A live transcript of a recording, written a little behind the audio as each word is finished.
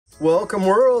Welcome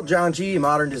world, John G,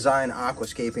 Modern Design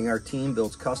Aquascaping. Our team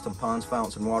builds custom ponds,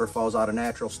 fountains, and waterfalls out of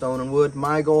natural stone and wood.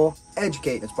 My goal,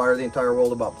 educate and inspire the entire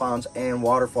world about ponds and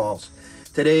waterfalls.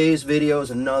 Today's video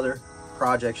is another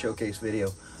project showcase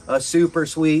video. A super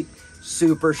sweet,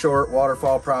 super short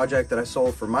waterfall project that I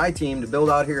sold for my team to build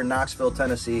out here in Knoxville,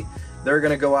 Tennessee. They're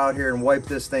gonna go out here and wipe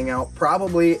this thing out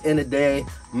probably in a day,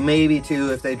 maybe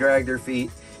two if they drag their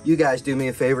feet. You guys do me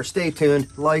a favor, stay tuned,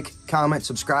 like, comment,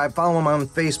 subscribe, follow them on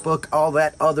Facebook, all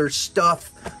that other stuff.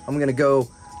 I'm gonna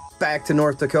go back to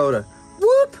North Dakota.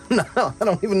 Whoop! No, I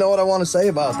don't even know what I want to say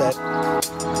about that.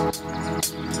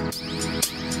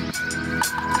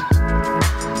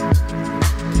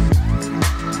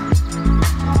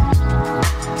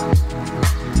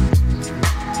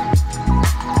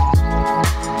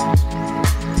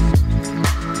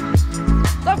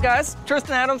 What's up guys?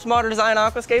 Tristan Adams, Modern Design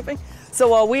Aquascaping.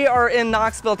 So we are in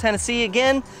Knoxville, Tennessee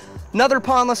again. Another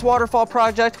pondless waterfall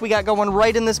project we got going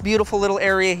right in this beautiful little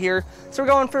area here. So we're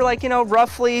going for like, you know,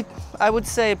 roughly, I would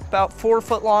say about 4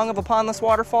 foot long of a pondless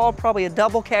waterfall, probably a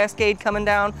double cascade coming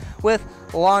down with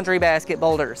laundry basket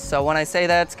boulders. So when I say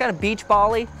that, it's kind of beach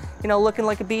ball-y, you know, looking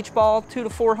like a beach ball, 200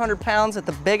 to 400 pounds at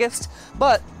the biggest.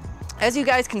 But as you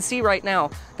guys can see right now,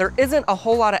 there isn't a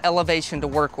whole lot of elevation to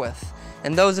work with.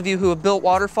 And those of you who have built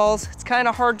waterfalls, it's kind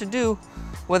of hard to do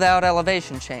without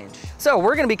elevation change. So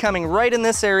we're gonna be coming right in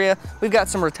this area. We've got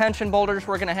some retention boulders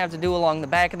we're gonna have to do along the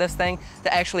back of this thing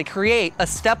to actually create a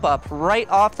step up right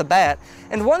off the bat.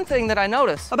 And one thing that I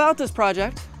noticed about this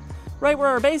project, right where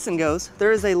our basin goes,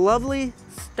 there is a lovely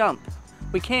stump.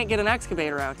 We can't get an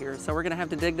excavator out here, so we're gonna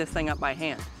have to dig this thing up by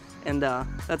hand. And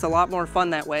that's a lot more fun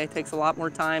that way. It takes a lot more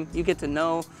time. You get to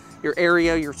know your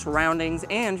area, your surroundings,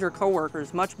 and your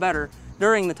coworkers much better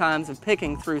during the times of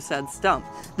picking through said stump.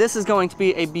 This is going to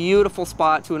be a beautiful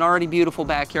spot to an already beautiful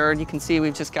backyard. You can see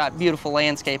we've just got beautiful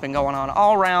landscaping going on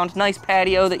all around. Nice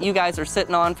patio that you guys are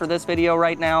sitting on for this video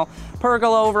right now.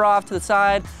 Pergola over off to the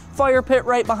side, fire pit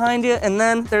right behind you, and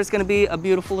then there's gonna be a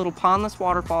beautiful little pondless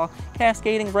waterfall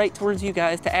cascading right towards you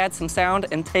guys to add some sound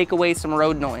and take away some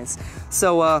road noise.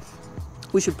 So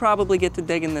we should probably get to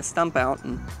digging this stump out,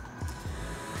 and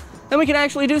then we can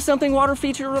actually do something water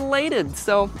feature related.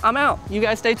 So I'm out. You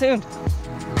guys stay tuned.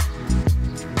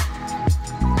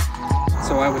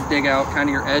 So I would dig out kind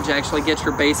of your edge, actually get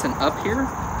your basin up here.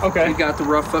 Okay. You've got the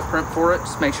rough footprint for it.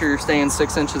 Just make sure you're staying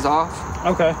 6 inches off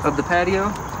of the patio.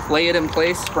 Lay it in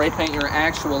place, spray paint your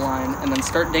actual line, and then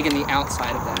start digging the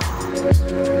outside of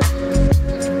that.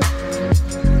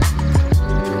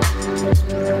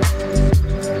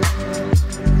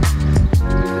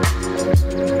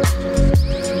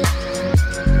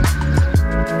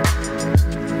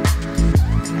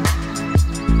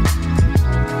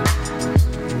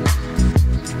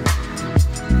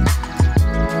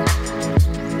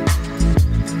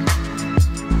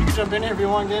 Jump in here if you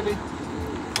want, Gabby.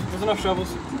 There's enough shovels.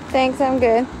 Thanks, I'm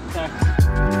good. Okay.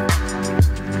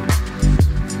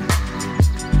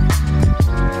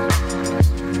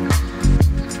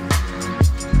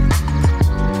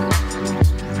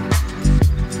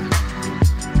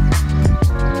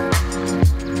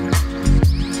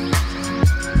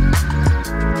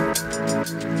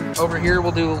 Over here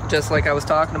we'll do just like I was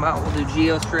talking about. We'll do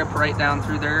geo strip right down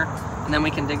through there, and then we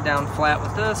can dig down flat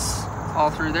with this all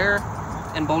through there.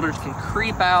 And boulders can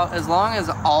creep out as long as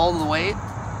all the weight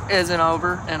isn't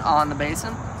over and on the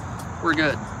basin, we're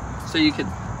good. So you could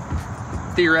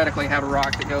theoretically have a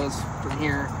rock that goes from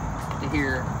here to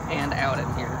here and out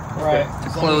in here. Right. To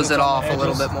close it off a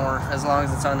little bit more, as long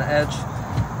as it's on the edge.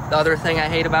 The other thing I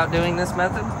hate about doing this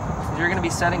method is you're gonna be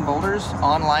setting boulders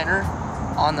on liner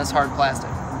on this hard plastic.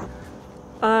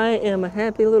 I am a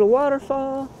happy little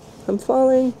waterfall. I'm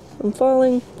falling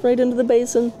right into the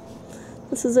basin.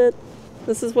 This is it.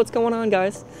 This is what's going on,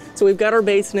 guys. So we've got our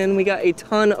basin in. We got a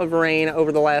ton of rain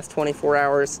over the last 24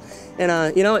 hours.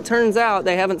 And you know, it turns out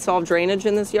they haven't solved drainage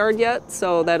in this yard yet.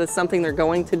 So that is something they're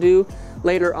going to do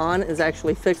later on, is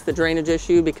actually fix the drainage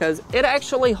issue, because it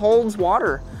actually holds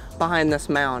water behind this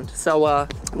mound. So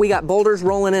we got boulders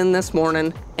rolling in this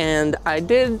morning, and I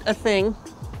did a thing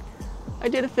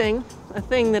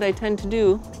that I tend to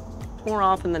do more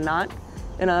often than not,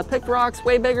 and picked rocks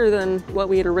way bigger than what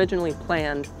we had originally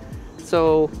planned.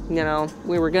 So, you know,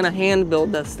 we were gonna hand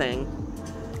build this thing,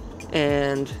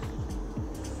 and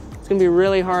it's gonna be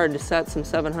really hard to set some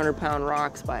 700-pound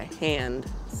rocks by hand.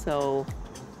 So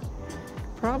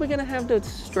probably gonna have to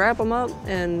strap them up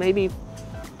and maybe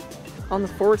on the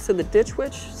forks of the ditch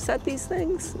witch set these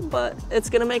things, but it's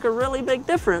gonna make a really big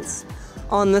difference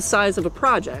on this size of a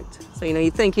project. So, you know,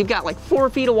 you think you've got like 4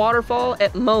 feet of waterfall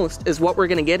at most is what we're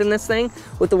gonna get in this thing,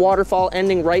 with the waterfall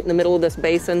ending right in the middle of this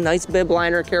basin. Nice bib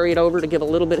liner carried over to give a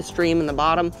little bit of stream in the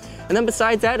bottom. And then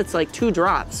besides that, it's like 2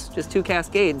 drops, just 2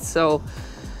 cascades. So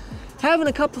having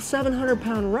a couple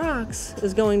 700-pound rocks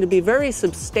is going to be very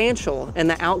substantial in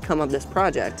the outcome of this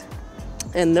project.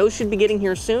 And those should be getting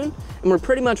here soon. And we're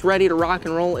pretty much ready to rock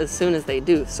and roll as soon as they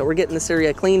do. So we're getting this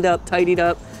area cleaned up, tidied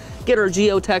up, get our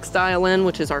geotextile in,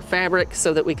 which is our fabric,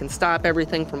 so that we can stop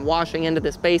everything from washing into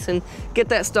this basin, get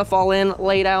that stuff all in,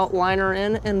 laid out, liner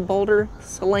in, and boulder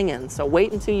slinging. So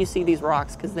wait until you see these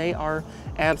rocks, because they are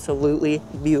absolutely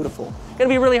beautiful. Gonna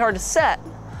be really hard to set,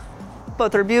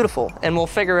 but they're beautiful, and we'll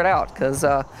figure it out, because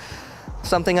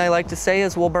something I like to say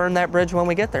is we'll burn that bridge when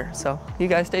we get there. So you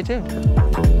guys stay tuned.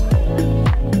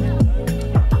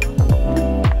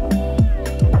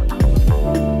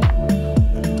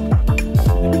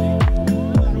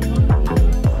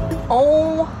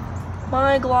 Oh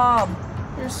my glob,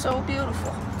 you're so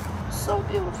beautiful, so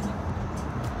beautiful.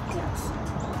 Yes,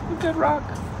 a good rock.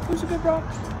 Who's a good rock?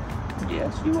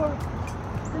 Yes, you are.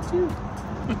 That's you.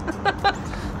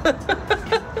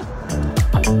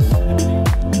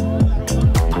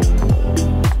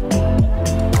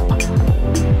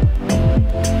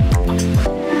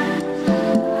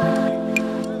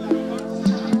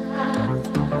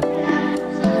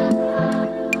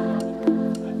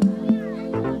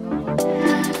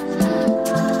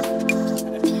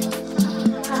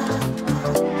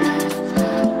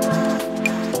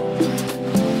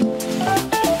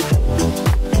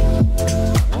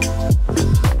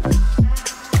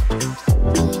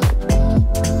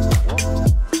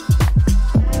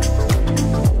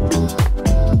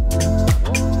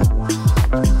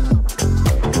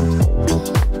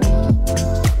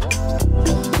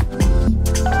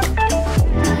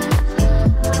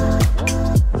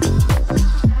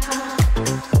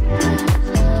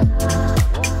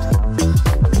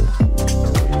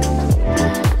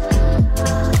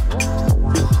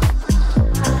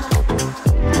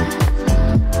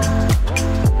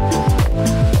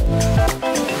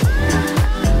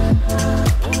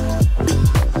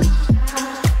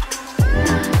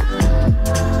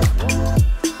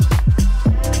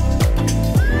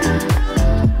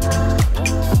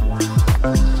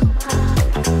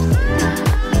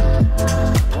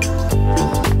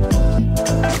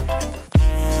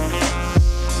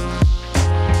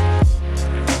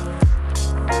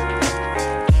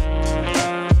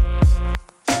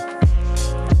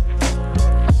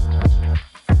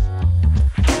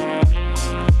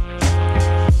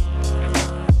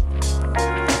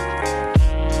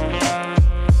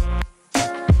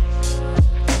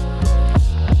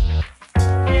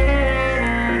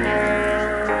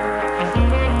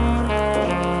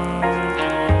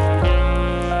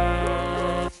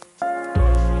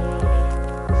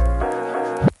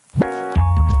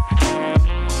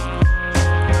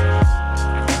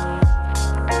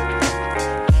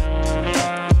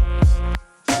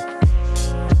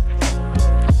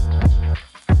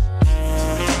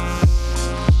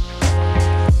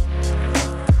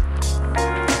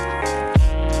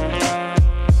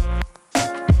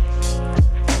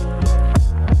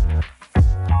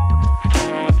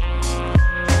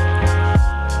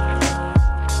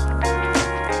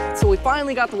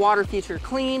 Finally got the water feature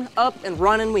clean, up and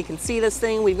running. We can see this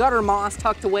thing. We've got our moss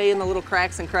tucked away in the little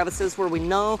cracks and crevices where we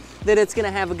know that it's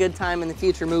gonna have a good time in the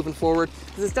future moving forward.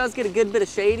 Because this does get a good bit of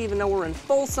shade, even though we're in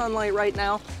full sunlight right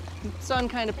now. The sun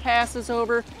kind of passes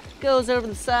over, goes over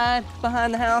the side,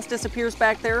 behind the house, disappears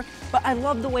back there. But I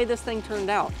love the way this thing turned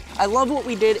out. I love what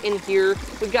we did in here.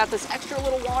 We've got this extra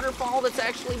little waterfall that's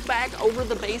actually back over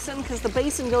the basin, because the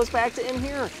basin goes back to in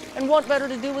here. And what better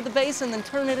to do with the basin than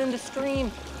turn it into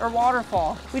stream or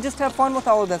waterfall? We just have fun with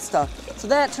all of that stuff. So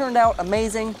that turned out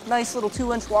amazing. Nice little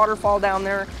 2-inch waterfall down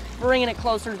there, bringing it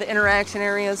closer to the interaction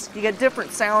areas. You get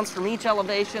different sounds from each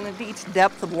elevation and each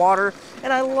depth of water.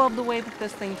 And I love the way that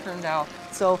this thing turned out.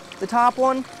 So the top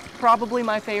one, probably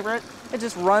my favorite. It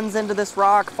just runs into this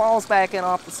rock, falls back in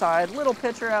off the side. Little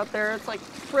picture out there. It's like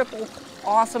triple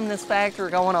awesomeness factor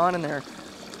going on in there.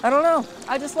 I don't know.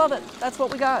 I just love it. That's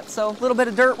what we got. So a little bit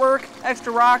of dirt work,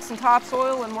 extra rocks and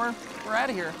topsoil, and we're out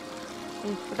of here.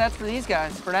 But that's for these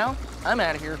guys. For now, I'm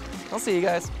out of here. I'll see you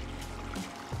guys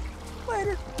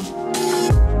later.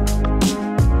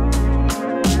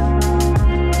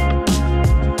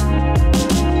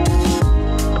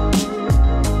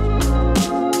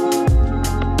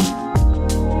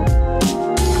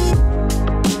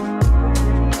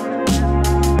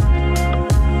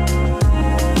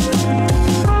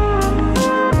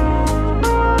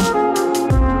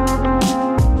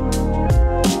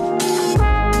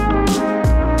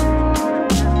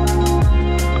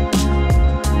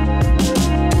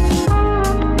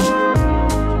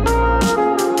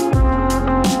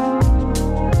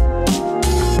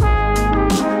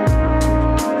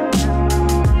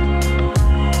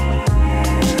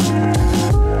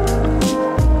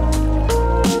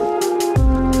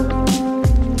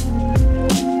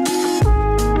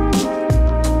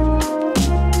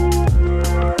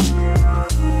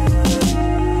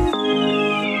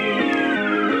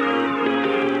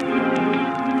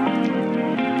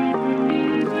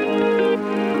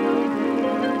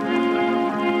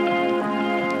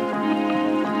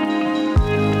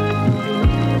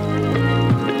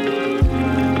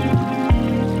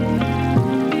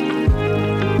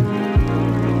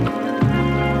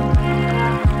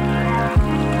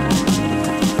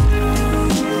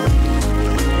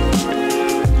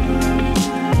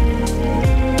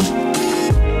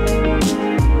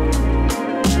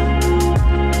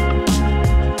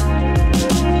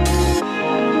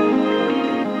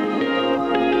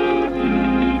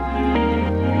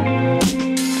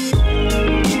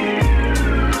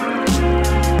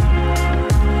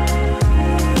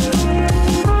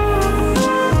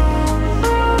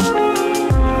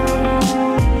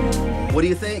 What do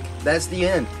you think? That's the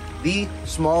end. The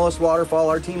smallest waterfall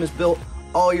our team has built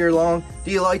all year long.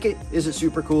 Do you like it? Is it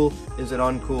super cool? Is it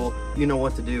uncool? You know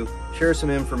what to do. Share some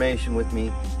information with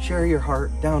me. Share your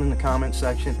heart down in the comment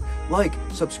section. Like,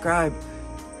 subscribe,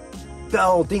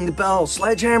 bell, ding the bell,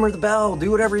 sledgehammer the bell,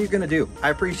 do whatever you're gonna do. I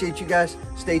appreciate you guys.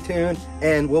 Stay tuned,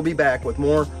 and we'll be back with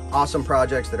more awesome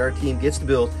projects that our team gets to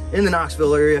build in the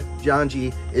Knoxville area. John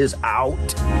G is out.